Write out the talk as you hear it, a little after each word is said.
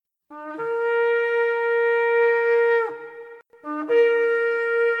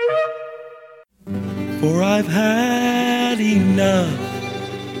For I've had enough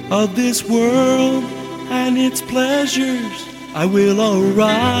of this world and its pleasures. I will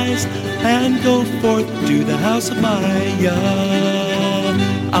arise and go forth to the house of my Yah.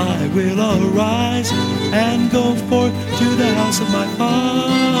 I will arise and go forth to the house of my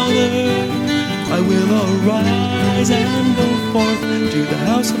Father. I will arise and go forth to the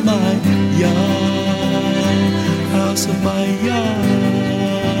house of my Yah. House of my Yah.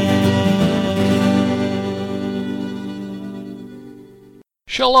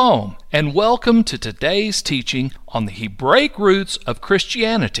 Shalom, and welcome to today's teaching on the Hebraic roots of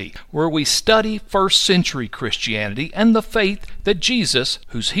Christianity, where we study first century Christianity and the faith that Jesus,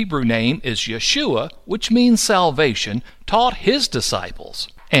 whose Hebrew name is Yeshua, which means salvation, taught his disciples.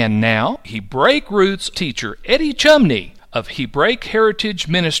 And now, Hebraic roots teacher Eddie Chumney of Hebraic Heritage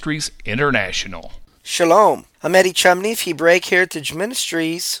Ministries International. Shalom. I'm Eddie Chumney of Hebraic Heritage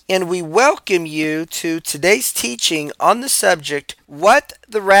Ministries, and we welcome you to today's teaching on the subject, What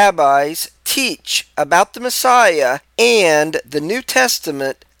the Rabbis Teach About the Messiah and the New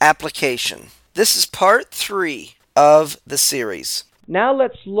Testament Application. This is part 3 of the series. Now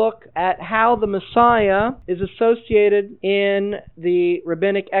let's look at how the Messiah is associated in the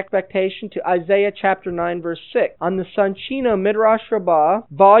rabbinic expectation to Isaiah chapter 9 verse 6. On the Sanchino Midrash Rabbah,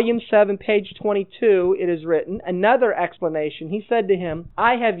 volume 7, page 22, it is written, another explanation. He said to him,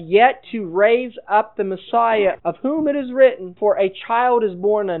 I have yet to raise up the Messiah, of whom it is written, for a child is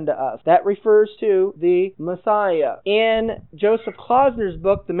born unto us. That refers to the Messiah. In Joseph Klausner's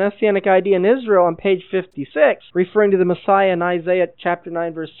book, The Messianic Idea in Israel, on page 56, referring to the Messiah in Isaiah chapter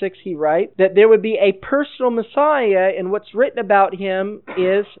 9 verse 6, he writes that there would be a personal Messiah, and what's written about him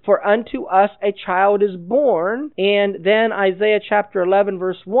is, for unto us a child is born. And then Isaiah chapter 11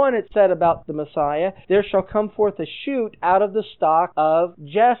 verse 1, it said about the Messiah, there shall come forth a shoot out of the stock of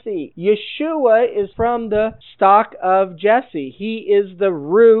Jesse. Yeshua is from the stock of Jesse. He is the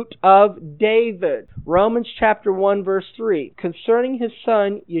root of David. Romans chapter 1 verse 3, concerning his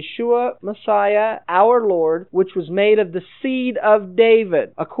son Yeshua Messiah our Lord, which was made of the seed of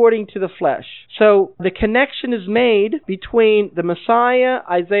David, according to the flesh. So the connection is made between the Messiah,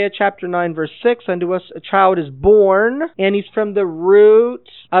 Isaiah chapter 9 verse 6, unto us a child is born, and he's from the root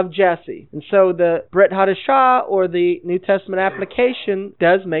of Jesse. And so the Brit Hadashah, or the New Testament application,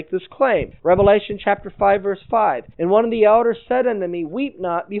 does make this claim. Revelation chapter 5 verse 5, and one of the elders said unto me, weep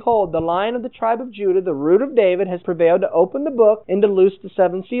not, behold, the Lion of the tribe of Judah, the root of David, has prevailed to open the book and to loose the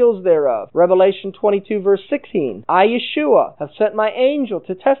 7 seals thereof. Revelation 22 verse 16, I, Yeshua, have sent my angel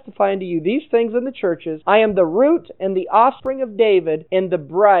to testify unto you these things in the churches. I am the root and the offspring of David, and the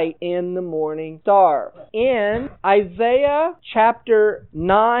bright and the morning star. In Isaiah chapter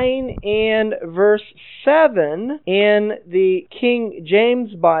 9 and verse 7 in the King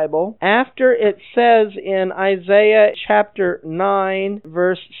James Bible, after it says in Isaiah chapter 9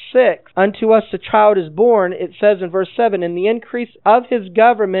 verse 6, unto us a child is born, it says in verse 7, in the increase of his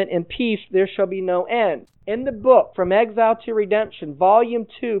government and peace there shall be no end. In the book, From Exile to Redemption, Volume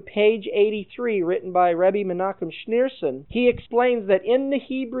 2, page 83, written by Rebbe Menachem Schneerson, he explains that in the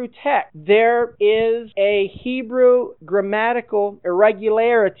Hebrew text, there is a Hebrew grammatical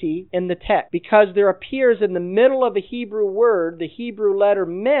irregularity in the text, because there appears in the middle of a Hebrew word the Hebrew letter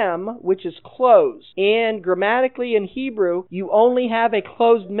mem, which is closed. And grammatically in Hebrew, you only have a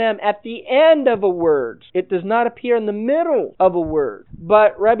closed mem at the end of a word. It does not appear in the middle of a word.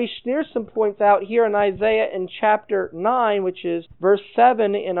 But Rebbe Schneerson points out here in Isaiah in chapter 9, which is verse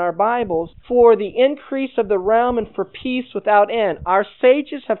 7 in our Bibles, for the increase of the realm and for peace without end. Our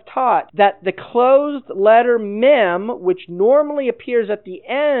sages have taught that the closed letter mem, which normally appears at the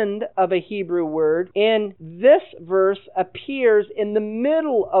end of a Hebrew word, in this verse appears in the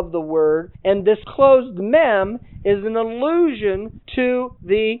middle of the word, and this closed mem is an allusion to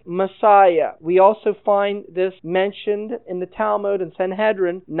the Messiah. We also find this mentioned in the Talmud in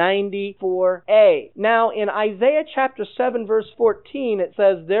Sanhedrin 94a. Now, in Isaiah chapter 7 verse 14, it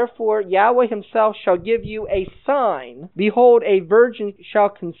says, therefore Yahweh himself shall give you a sign. Behold, a virgin shall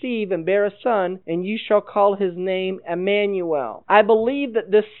conceive and bear a son, and you shall call his name Emmanuel. I believe that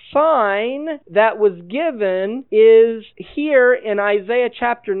this sign that was given is here in Isaiah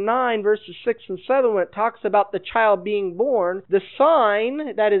chapter 9 verses 6 and 7, when it talks about the child being born. The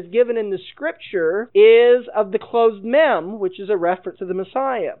sign that is given in the scripture is of the closed mem, which is a reference to the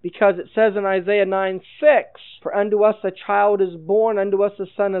Messiah, because it says in Isaiah 9:6, 6. For unto us a child is born, unto us a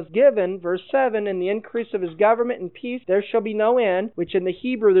son is given. Verse 7. In the increase of his government and peace there shall be no end, which in the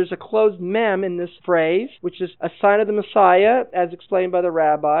Hebrew there's a closed mem in this phrase, which is a sign of the Messiah, as explained by the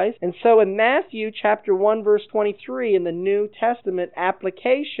rabbis. And so in Matthew chapter 1 verse 23, in the New Testament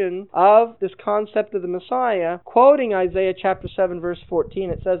application of this concept of the Messiah, quoting Isaiah chapter 7 verse 14,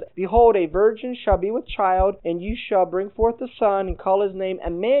 it says, Behold, a virgin shall be with child, and you shall bring forth a son, and call his name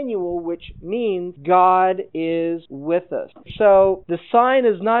Emmanuel, which means God is with us. So the sign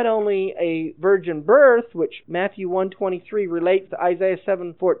is not only a virgin birth, which Matthew 1:23 relates to Isaiah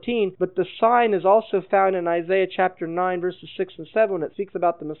 7:14, but the sign is also found in Isaiah chapter 9 verses 6 and 7 when it speaks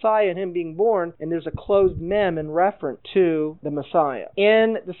about the Messiah and him being born, and there's a closed mem in reference to the Messiah.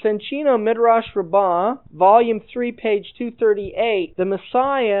 In the Soncino Midrash Rabbah, volume 3, page 238, the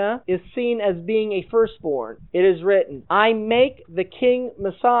Messiah is seen as being a firstborn. It is written, I make the king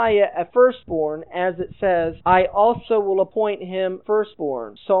Messiah a firstborn, as it says, I also will appoint him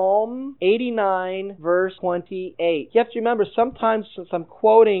firstborn. Psalm 89 verse 28. You have to remember, sometimes since I'm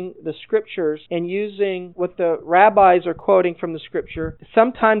quoting the scriptures and using what the rabbis are quoting from the scripture,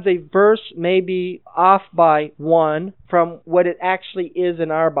 sometimes a verse may be off by one from what it actually is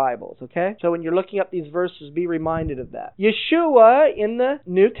in our Bibles, okay? So when you're looking up these verses, be reminded of that. Yeshua in the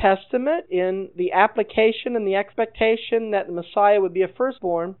New Testament, in the application and the expectation that the Messiah would be a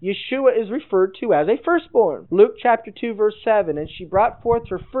firstborn, Yeshua is referred to as a firstborn. Luke chapter 2 verse 7, and she brought forth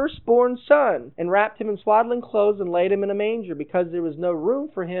her firstborn son, and wrapped him in swaddling clothes, and laid him in a manger, because there was no room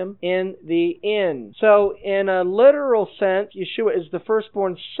for him in the inn. So in a literal sense, Yeshua is the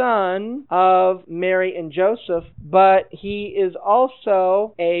firstborn son of Mary and Joseph, but he is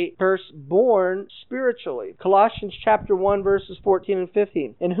also a firstborn spiritually. Colossians chapter 1 verses 14 and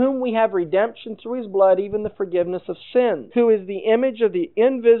 15. In whom we have redemption through his blood, even the forgiveness of sins, who is the image of the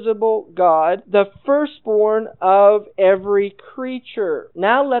invisible God, the firstborn of every creature.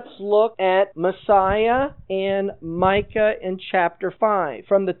 Now let's look at Messiah and Micah in chapter 5.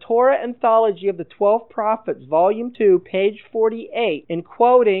 From the Torah Anthology of the 12 Prophets, volume 2, page 48, in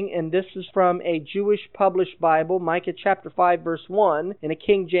quoting, and this is from a Jewish published Bible, Micah chapter 5 verse 1. In a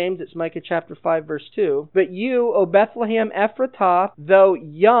King James, it's Micah chapter 5 verse 2. But you, O Bethlehem Ephratah, though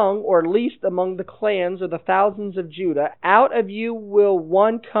young or least among the clans or the thousands of Judah, out of you will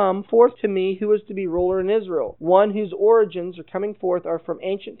one come forth to me who is to be ruler in Israel, one whose origins are coming forth are from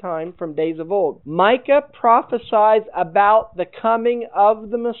ancient time, from days of old. Micah prophesies about the coming of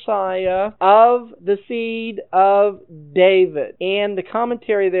the Messiah of the seed of David. And the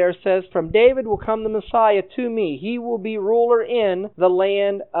commentary there says, from David will come the Messiah to me. He will be ruler in the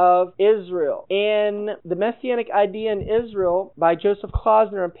land of Israel. In The Messianic Idea in Israel by Joseph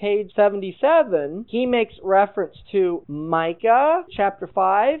Klausner on page 77, he makes reference to Micah chapter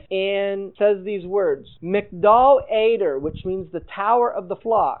 5 and says these words, Migdal Eder, which means the tower of the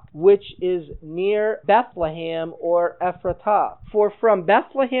flock, which is near Bethlehem or Ephratah. For from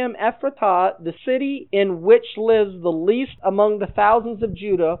Bethlehem Ephratah, the city in which lives the least among the thousands of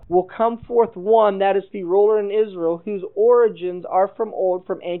Judah, will come forth one that is to be ruler in Israel, whose origins are from old,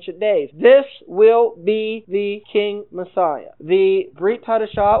 from ancient days. This will be the King Messiah. The Brit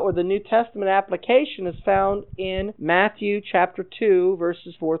Hadashah, or the New Testament application, is found in Matthew chapter 2,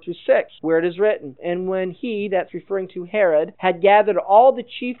 verses 4 through 6, where it is written, And when he, that's referring to Herod, had gathered all the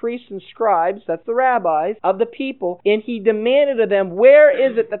chief priests and scribes, that's the rabbis, of the people, and he demanded of them, Where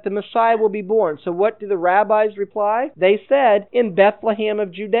is it that the Messiah will be born? So what do the rabbis reply? They said, In Bethlehem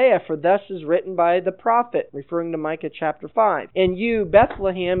of Judea, for thus is written by the prophet, referring to Micah chapter 5. And you,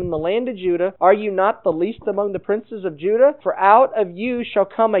 Bethlehem, in the land of Judah, are you not the least among the princes of Judah? For out of you shall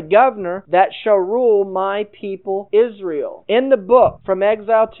come a governor that shall rule my people Israel. In the book, From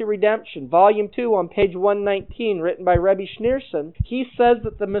Exile to Redemption, volume 2, on page 119, written by Rebbe Schneerson, he says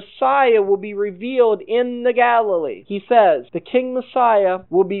that the Messiah will be revealed in the Galilee. He says, the King Messiah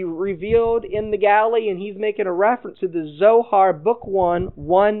will be revealed in the Galilee, and he's making a reference to the Zohar, book 1,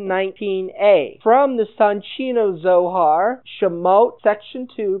 119a. From the Soncino Zohar, Shemot, section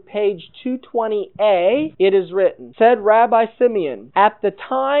 2, page 220a, it is written, Said Rabbi Simeon, At the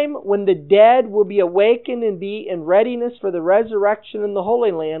time when the dead will be awakened and be in readiness for the resurrection in the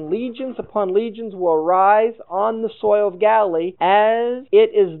Holy Land, legions upon legions will arise on the soil of Galilee, as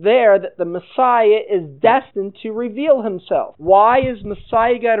it is there that the Messiah is destined to reveal himself. Why is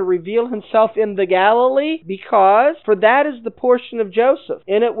Messiah got to reveal himself in the Galilee? Because, for that is the portion of Joseph,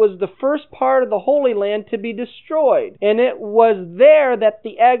 and it was the first part of the Holy Land to be destroyed. And it was there that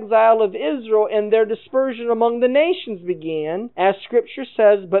the exile of Israel and their dispersion among the nations began, as Scripture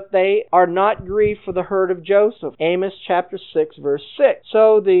says, but they are not grieved for the hurt of Joseph. Amos chapter 6, verse 6.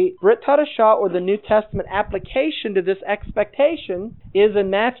 So the Brit Hadashah Hadashah, or the New Testament application to this expectation, is in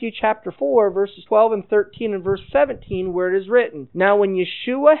Matthew chapter 4, verses 12 and 13 and verse 17, where it is written, "Now when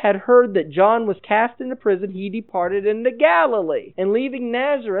Yeshua had heard that John was cast into prison, he departed into Galilee. And leaving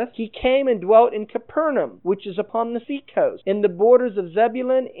Nazareth, he came and dwelt in Capernaum, which is upon the seacoast, in the borders of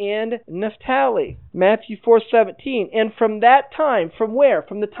Zebulun and Naphtali." Matthew 4:17. "And from that time," from where?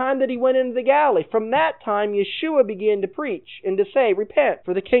 From the time that he went into the Galilee. "From that time Yeshua began to preach and to say, 'Repent,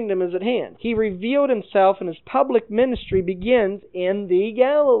 for the kingdom is at hand.'" He revealed himself, and his public ministry begins in the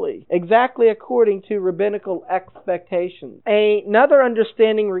Galilee, exactly according to rabbinical expectations. Another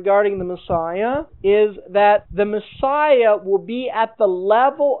understanding regarding the Messiah is that the Messiah will be at the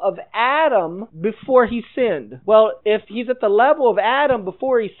level of Adam before he sinned. Well, if he's at the level of Adam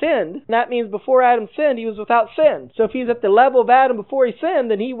before he sinned, that means before Adam sinned, he was without sin. So if he's at the level of Adam before he sinned,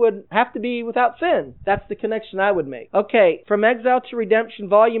 then he would have to be without sin. That's the connection I would make. Okay, From Exile to Redemption,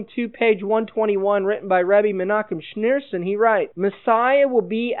 Volume 2, page 121, written by Rebbe Menachem Schneerson, he writes, "Messiah will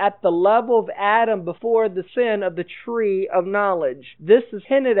be at the level of Adam before the sin of the tree of knowledge." This is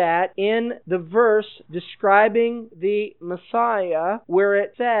hinted at in the verse describing the Messiah, where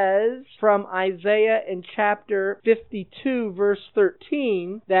it says from Isaiah in chapter 52, verse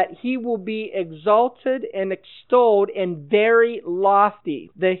 13, that he will be exalted and extolled and very lofty.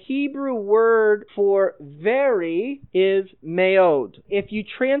 The Hebrew word for very is meod. If you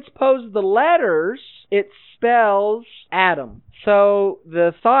transpose the letters, it spells Adam. So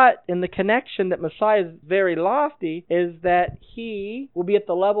the thought in the connection that Messiah is very lofty is that he will be at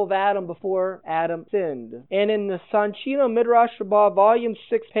the level of Adam before Adam sinned. And in the Sanchino Midrash Rabbah, volume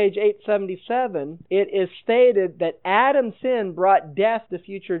 6, page 877, it is stated that Adam's sin brought death to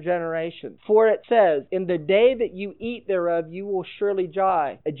future generations. For it says, "In the day that you eat thereof, you will surely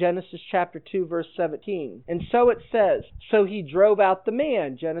die." Genesis chapter 2, verse 17. And so it says, "So he drove out the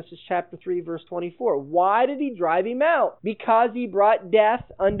man." Genesis chapter 3, verse 24. Why did he drive him out? Because he brought death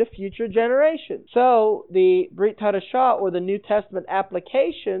unto future generations. So the Brit Hadashah, or the New Testament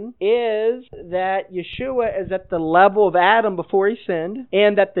application, is that Yeshua is at the level of Adam before he sinned,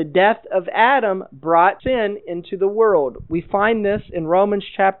 and that the death of Adam brought sin into the world. We find this in Romans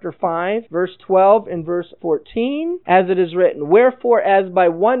chapter 5, verse 12 and verse 14, as it is written, "Wherefore, as by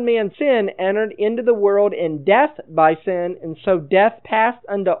one man sin entered into the world, and death by sin, and so death passed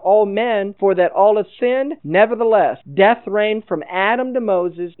unto all men, for that all have sinned. Nevertheless, death reigned from Adam to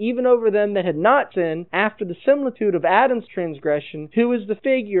Moses, even over them that had not sinned, after the similitude of Adam's transgression, who is the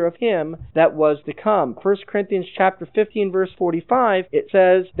figure of him that was to come." 1 Corinthians chapter 15, verse 45, it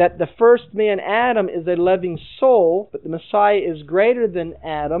says that the first man, Adam, is a living soul, but the Messiah is greater than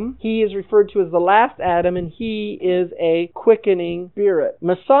Adam. He is referred to as the last Adam, and he is a quickening spirit.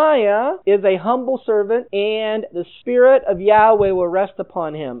 Messiah is a humble servant, and the Spirit of Yahweh will rest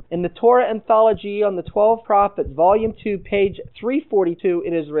upon him. In the Torah Anthology on the 12 Prophets, volume 2, page 342,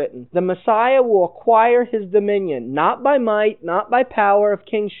 it is written, "The Messiah will acquire his dominion, not by might, not by power of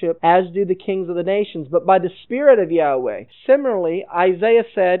kingship, as do the kings of the nations, but by the Spirit of Yahweh." Similarly, Isaiah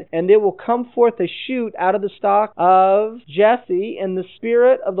said, "And there will come forth a shoot out of the stock of Jesse, and the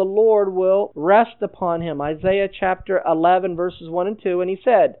Spirit of the Lord will rest upon him." Isaiah chapter 11, verses 1 and 2, and he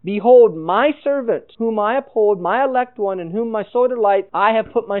said, "Behold, my servant, whom I uphold, my elect one, in whom my soul delights, I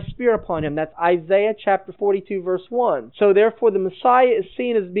have put my Spirit upon him." That's Isaiah chapter 42, verse 1. So therefore the Messiah is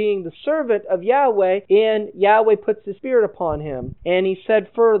seen as being the servant of Yahweh, and Yahweh puts his Spirit upon him. And he said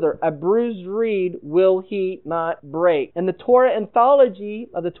further, "A bruised reed will he not break." In the Torah Anthology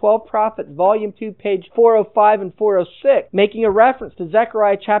of the 12 Prophets, volume 2, page 405 and 406, making a reference to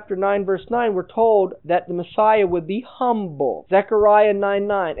Zechariah chapter 9, verse 9, we're told that the Messiah would be humble. Zechariah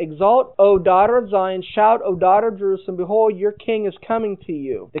 9:9, "Exalt, O daughter of Zion, shout, O daughter of Jerusalem, behold, your king is coming to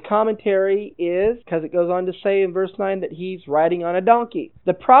you." The commentary is, because it goes on to say in verse 9 that he's riding on a donkey.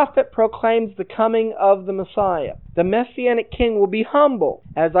 The prophet proclaims the coming of the Messiah. The Messianic king will be humble.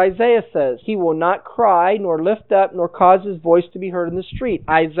 As Isaiah says, "He will not cry, nor lift up, nor cause his voice to be heard in the street."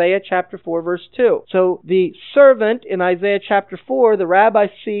 Isaiah chapter 4, verse 2. So the servant in Isaiah chapter 4, the rabbis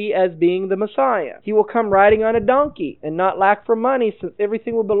see as being the Messiah. He will come riding on a donkey and not lack for money, since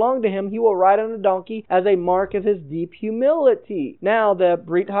everything will belong to him. He will ride on a donkey as a mark of his deep humility. Now, the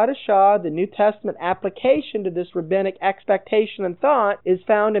Brit Hadashah, the New Testament application to this rabbinic expectation and thought, is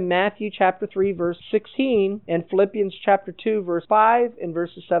found in Matthew chapter 3, verse 16, and Philippians chapter 2, verse 5, and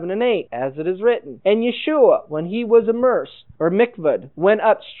verses 7 and 8, as it is written, "And Yeshua, when he was immersed," or mikvud, went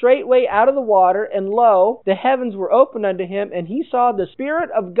up straightway out of the water, and lo, the heavens were opened unto him, and he saw the Spirit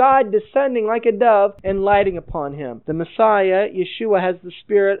of God descending like a dove and lighting upon him. The Messiah, Yeshua, has the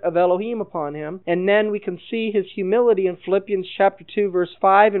Spirit of Elohim upon him, and then we can see his humility in Philippians chapter 2, verse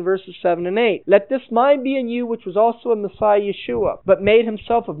 5 and verses 7 and 8. Let this mind be in you, which was also in Messiah Yeshua, but made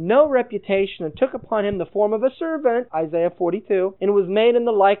himself of no reputation, and took upon him the form of a servant, Isaiah 42, and was made in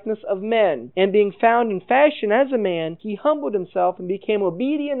the likeness of men. And being found in fashion as a man, he humbled himself and became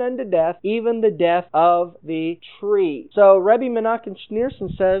obedient unto death, even the death of the tree. So Rebbe Menachem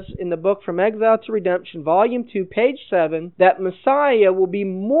Schneerson says in the book From Exile to Redemption, volume 2, page 7, that Messiah will be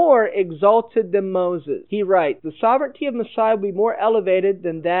more exalted than Moses. He writes, the sovereignty of Messiah will be more elevated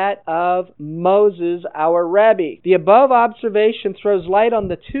than that of Moses, our Rebbe. The above observation throws light on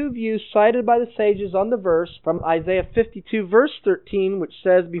the two views cited by the sages on the verse from Isaiah 52, verse 13, which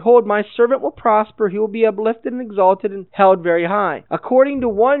says, behold, my servant will prosper, he will be uplifted and exalted and held very high. According to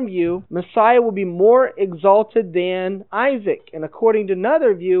one view, Messiah will be more exalted than Isaac, and according to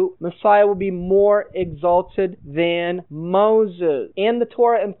another view, Messiah will be more exalted than Moses. In the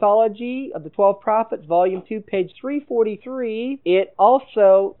Torah Anthology of the 12 Prophets, volume 2, page 343, it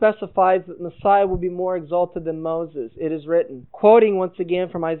also specifies that Messiah will be more exalted than Moses. It is written, quoting once again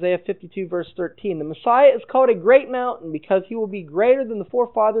from Isaiah 52, verse 13, the Messiah is called a great mountain because he will be greater than the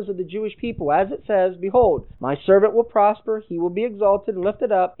forefathers of the Jewish people. As it says, behold, my servant will prosper, he will be exalted and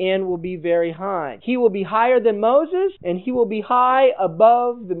lifted up, and will be very high. He will be higher than Moses, and he will be high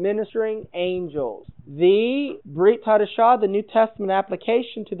above the ministering angels. The Brit Hadashah, the New Testament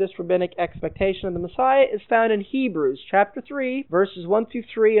application to this rabbinic expectation of the Messiah, is found in Hebrews chapter 3, verses 1 through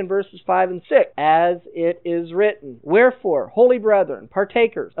 3 and verses 5 and 6, as it is written, wherefore, holy brethren,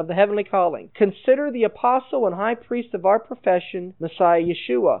 partakers of the heavenly calling, consider the apostle and high priest of our profession, Messiah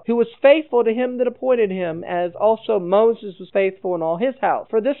Yeshua, who was faithful to him that appointed him, as also Moses was faithful in all his house.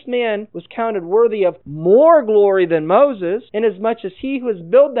 For this man was counted worthy of more glory than Moses, inasmuch as he who has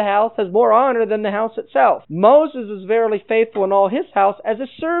built the house has more honor than the house itself. Moses was verily faithful in all his house as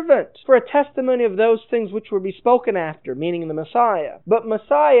a servant, for a testimony of those things which were bespoken after, meaning the Messiah. But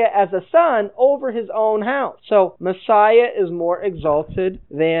Messiah as a son over his own house. So Messiah is more exalted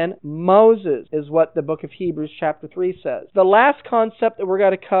than Moses, is what the book of Hebrews chapter 3 says. The last concept that we're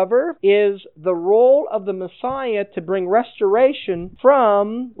going to cover is the role of the Messiah to bring restoration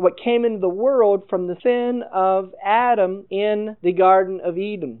from what came into the world from the sin of Adam in the Garden of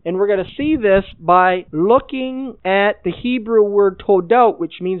Eden. And we're going to see this by looking at the Hebrew word toldot,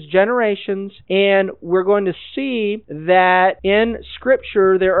 which means generations, and we're going to see that in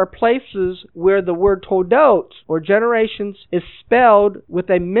Scripture there are places where the word toldot, or generations, is spelled with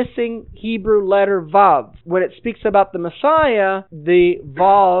a missing Hebrew letter vav. When it speaks about the Messiah, the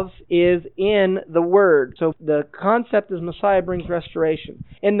vav is in the word. So the concept is Messiah brings restoration.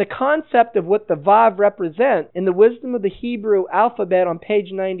 And the concept of what the vav represents, in the wisdom of the Hebrew alphabet on page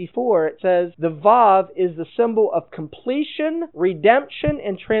 94, it says the vav is the symbol of completion, redemption,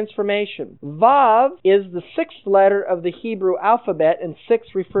 and transformation. Vav is the sixth letter of the Hebrew alphabet, and 6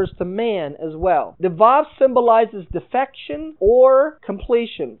 refers to man as well. The vav symbolizes defection or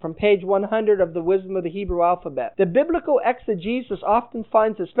completion, from page 100 of the wisdom of the Hebrew alphabet. The biblical exegesis often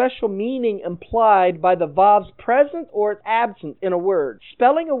finds a special meaning implied by the vav's presence or its absence in a word.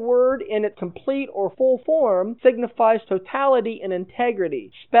 Spelling a word in its complete or full form signifies totality and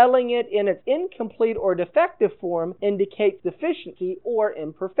integrity. Spelling it in its incomplete or defective form indicates deficiency or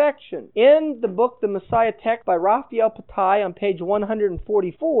imperfection. In the book The Messiah Text by Raphael Patai on page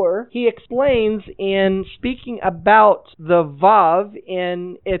 144, he explains in speaking about the vav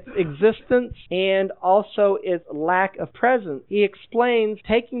in its existence and also its lack of presence. He explains,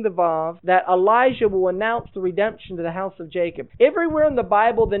 taking the vav, that Elijah will announce the redemption to the house of Jacob. Everywhere in the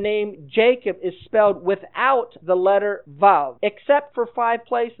Bible the name Jacob is spelled without the letter vav, except for 5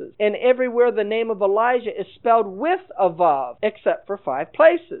 places. And everywhere the name of Elijah is spelled with a vav, except for 5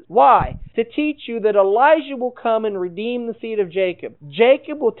 places. Why? To teach you that Elijah will come and redeem the seed of Jacob.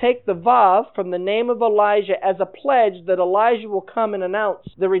 Jacob will take the vav from the name of Elijah as a pledge that Elijah will come and announce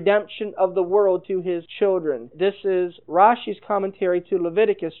the redemption of the world to his children. This is Rashi's commentary to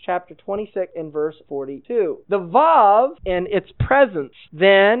Leviticus chapter 26 and verse 42. The vav and its presence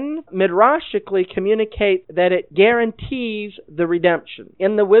then midrashically communicate that it guarantees the redemption.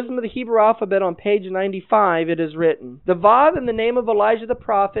 In the wisdom of the Hebrew alphabet said on page 95, it is written, "The Vav in the name of Elijah the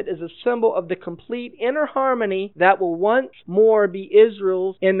prophet is a symbol of the complete inner harmony that will once more be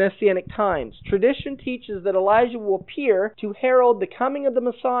Israel's in Messianic times. Tradition teaches that Elijah will appear to herald the coming of the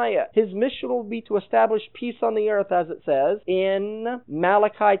Messiah. His mission will be to establish peace on the earth, as it says in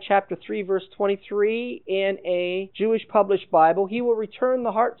Malachi chapter 3, verse 23, in a Jewish published Bible. He will return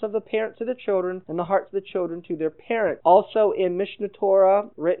the hearts of the parents to the children and the hearts of the children to their parents." Also in Mishnah Torah,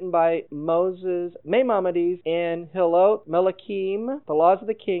 written by Moses Maimonides in Hilot Melachim, the Laws of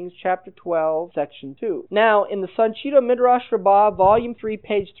the Kings, chapter 12, section 2. Now, in the Sanchito Midrash Rabbah, volume 3,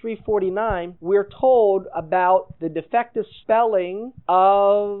 page 349, we're told about the defective spelling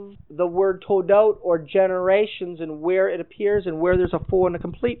of the word Toldot, or generations, and where it appears and where there's a full and a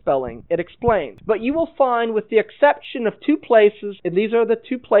complete spelling. It explains. "But you will find, with the exception of two places," and these are the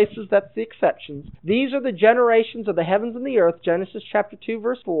two places, that's the exceptions, "these are the generations of the heavens and the earth," Genesis chapter 2,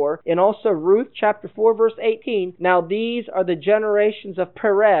 verse 4, and also Ruth chapter 4, verse 18. "Now these are the generations of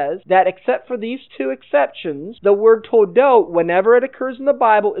Perez," that except for these two exceptions, the word Toldot, whenever it occurs in the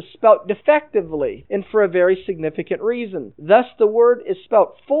Bible, is spelt defectively, and for a very significant reason. Thus the word is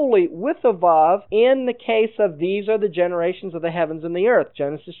spelt fully with a vav in the case of "these are the generations of the heavens and the earth,"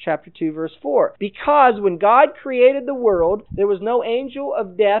 Genesis chapter 2, verse 4. Because when God created the world, there was no angel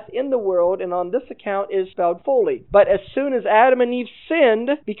of death in the world, and on this account it is spelled fully. But as soon as Adam and Eve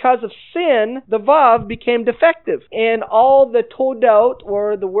sinned, because of sin, the vav became defective, and all the Toldot,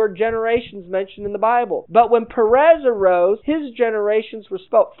 or the word generations, mentioned in the Bible. But when Perez arose, his generations were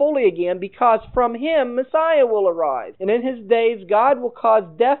spelt fully again, because from him Messiah will arise. And in his days God will cause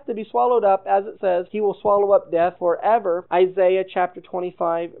death to be swallowed up, as it says, "He will swallow up death forever," Isaiah chapter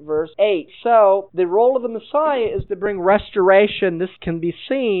 25, verse 8. So, the role of the Messiah is to bring restoration. This can be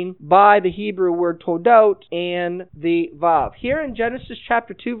seen by the Hebrew word Toldot and the vav. Here in Genesis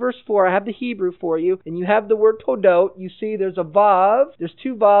chapter 2, verse 4, I have the Hebrew for you, and you have the word Toldot. You see there's a vav. There's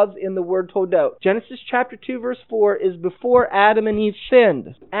two vavs in the word Toldot. Genesis chapter 2, verse 4 is before Adam and Eve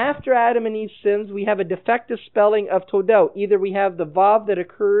sinned. After Adam and Eve sins, we have a defective spelling of Toldot. Either we have the vav that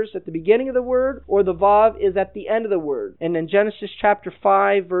occurs at the beginning of the word, or the vav is at the end of the word. And in Genesis chapter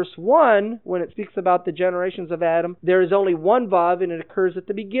 5, verse 1, when it speaks about the generations of Adam, there is only one vav, and it occurs at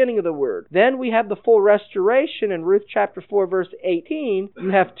the beginning of the word. Then we have the full restoration in Ruth chapter 4, verse 18. You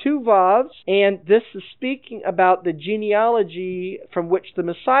have two vavs, and this is speaking about the genealogy from which the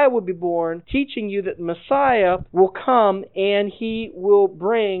Messiah will be born, teaching you that the Messiah will come and he will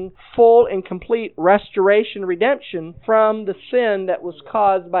bring full and complete restoration, redemption from the sin that was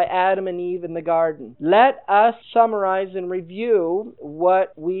caused by Adam and Eve in the garden. Let us summarize and review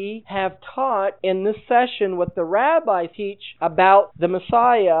what we have taught in this session, what the rabbis teach about the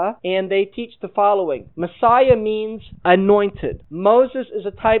Messiah, and they teach the following. Messiah means anointed. Moses is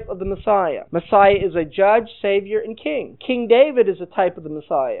a type of the Messiah. Messiah is a judge, savior, and king. King David is a type of the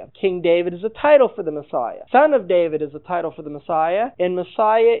Messiah. King David is a title for the Messiah. Son of David is a title for the Messiah, and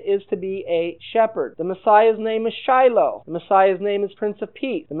Messiah is to be a shepherd. The Messiah's name is Shiloh. The Messiah's name is Prince of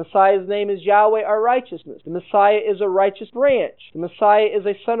Peace. The Messiah's name is Yahweh our righteousness. The Messiah is a righteous branch. The Messiah is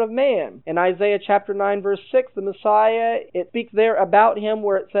a son of man. In Isaiah chapter 9, verse 6, the Messiah, it speaks there about him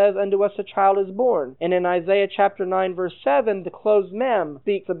where it says, "Unto us a child is born." And in Isaiah chapter 9, verse 7, the closed mem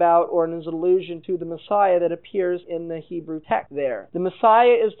speaks about, or is an allusion to, the Messiah that appears in the Hebrew text there. The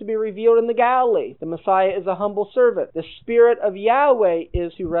Messiah is to be revealed in the Galilee. The Messiah is a humble servant. The Spirit of Yahweh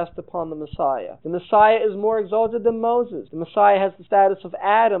is to rest upon the Messiah. The Messiah is more exalted than Moses. The Messiah has the status of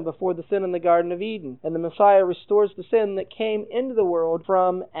Adam before the sin in the Garden of Eden. And the Messiah restores the sin that came into the world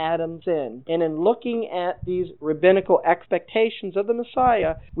from Adam's sin. And in looking at these rabbinical expectations of the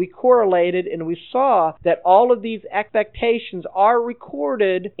Messiah, we correlated and we saw that all of these expectations are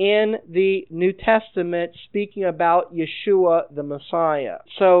recorded in the New Testament, speaking about Yeshua the Messiah.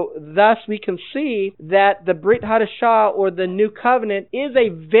 So thus we can see that the Brit Hadashah, or the New Covenant, is a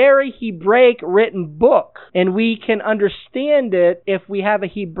very Hebraic written book, and we can understand it if we have a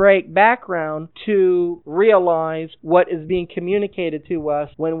Hebraic background to realize what is being communicated to us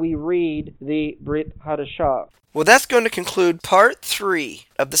when we read the Brit Hadashah. Well, that's going to conclude part 3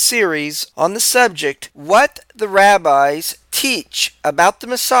 of the series on the subject, What the Rabbis Teach About the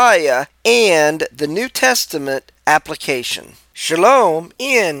Messiah and the New Testament Application. Shalom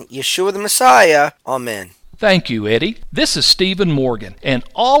in Yeshua the Messiah. Amen. Thank you, Eddie. This is Stephen Morgan, and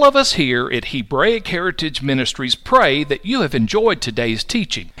all of us here at Hebraic Heritage Ministries pray that you have enjoyed today's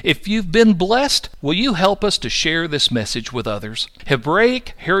teaching. If you've been blessed, will you help us to share this message with others?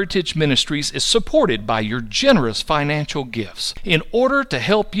 Hebraic Heritage Ministries is supported by your generous financial gifts. In order to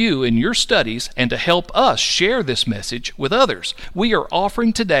help you in your studies and to help us share this message with others, we are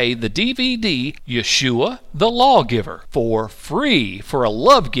offering today the DVD Yeshua the Lawgiver for free for a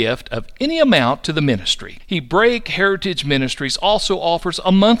love gift of any amount to the ministry. Hebraic Heritage Ministries also offers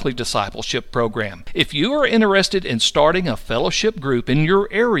a monthly discipleship program. If you are interested in starting a fellowship group in your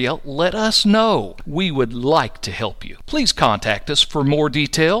area, let us know. We would like to help you. Please contact us for more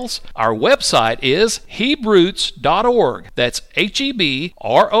details. Our website is Hebroots.org. That's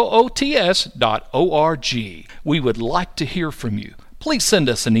Hebroots.org. We would like to hear from you. Please send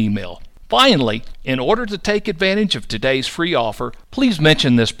us an email. Finally, in order to take advantage of today's free offer, please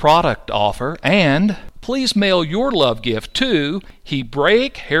mention this product offer and please mail your love gift to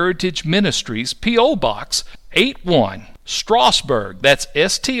Hebraic Heritage Ministries, P.O. Box 81, Strasburg, that's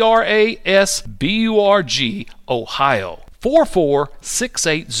Strasburg, Ohio,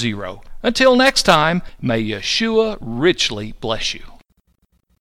 44680. Until next time, may Yeshua richly bless you.